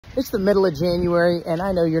It's the middle of January, and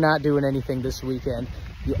I know you're not doing anything this weekend.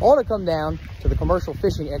 You ought to come down to the Commercial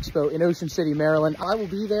Fishing Expo in Ocean City, Maryland. I will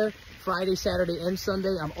be there Friday, Saturday, and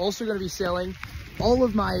Sunday. I'm also going to be selling all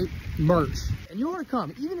of my merch, and you ought to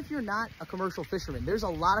come. Even if you're not a commercial fisherman, there's a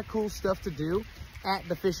lot of cool stuff to do at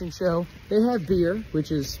the fishing show. They have beer,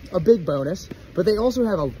 which is a big bonus, but they also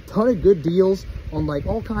have a ton of good deals on like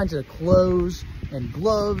all kinds of clothes and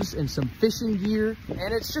gloves and some fishing gear.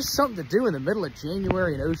 And it's just something to do in the middle of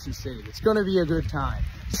January in Ocean City. It's going to be a good time.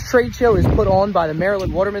 This trade show is put on by the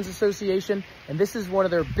Maryland Watermen's Association, and this is one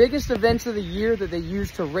of their biggest events of the year that they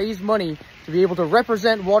use to raise money to be able to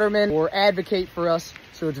represent watermen or advocate for us.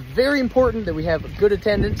 So it's very important that we have good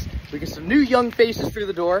attendance. We get some new young faces through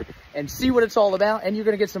the door and see what it's all about, and you're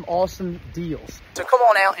going to get some awesome deals. So come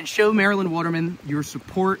on out and show Maryland Watermen your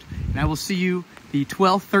support, and I will see you the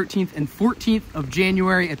 12th, 13th, and 14th of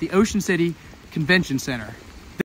January at the Ocean City Convention Center.